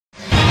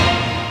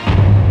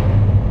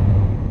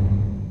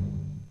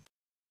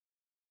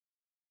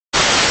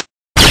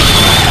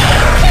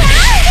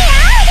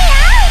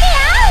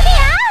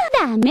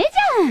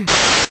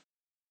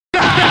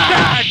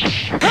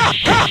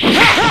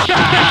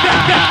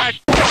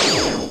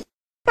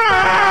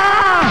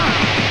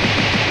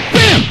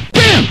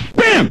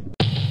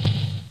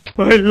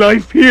My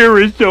life here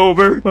is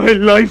over. My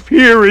life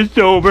here is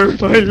over.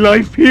 My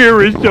life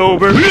here is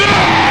over.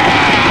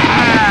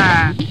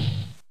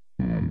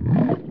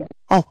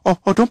 Oh,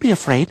 don't be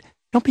afraid.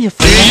 Don't be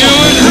afraid. See you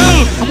in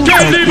hell,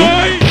 candy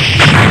boy!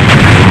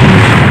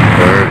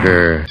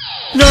 Burger.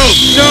 No!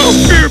 You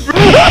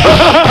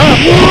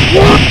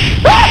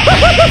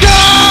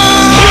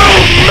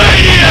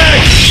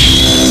maniac!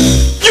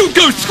 You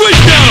go squish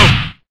now!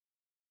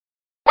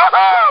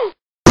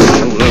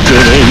 We're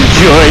gonna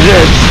enjoy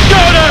this. Go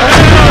to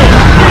hell!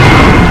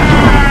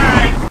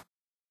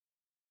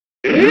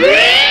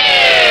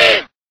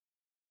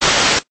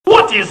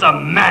 What is a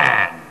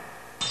man?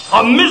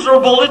 A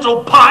miserable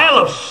little pile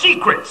of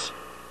secrets.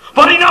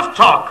 But enough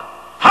talk.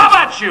 How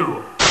about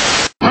you?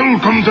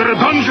 Welcome to the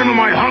dungeon of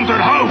my haunted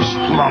house,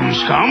 plum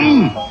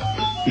scum.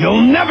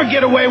 You'll never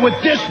get away with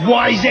this,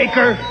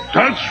 wiseacre.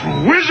 That's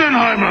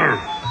Wisenheimer.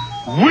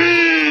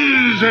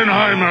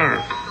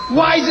 Wisenheimer.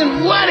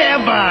 Wisen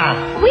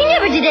whatever. We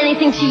never did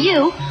anything to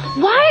you.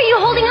 Why are you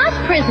holding us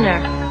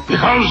prisoner?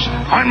 Because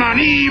I'm an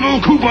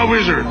evil Koopa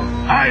wizard.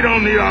 I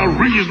don't need a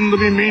reason to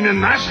be mean and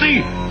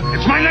nasty.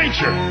 It's my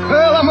nature.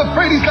 Well, I'm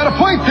afraid he's got a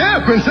point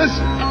there, Princess.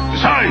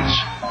 Besides,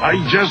 I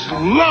just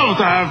love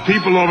to have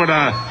people over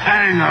to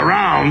hang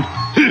around.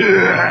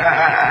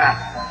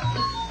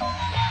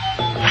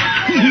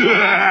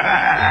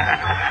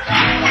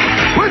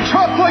 We're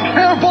trapped like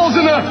hairballs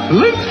in a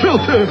lint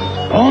filter.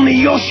 Only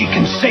Yoshi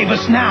can save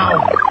us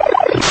now.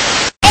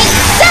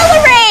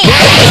 Accelerate!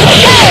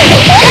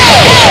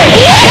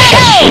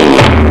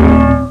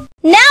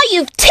 Now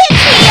you've tipped me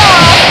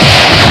off!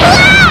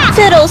 Ah!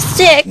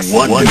 Fiddlesticks!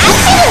 What?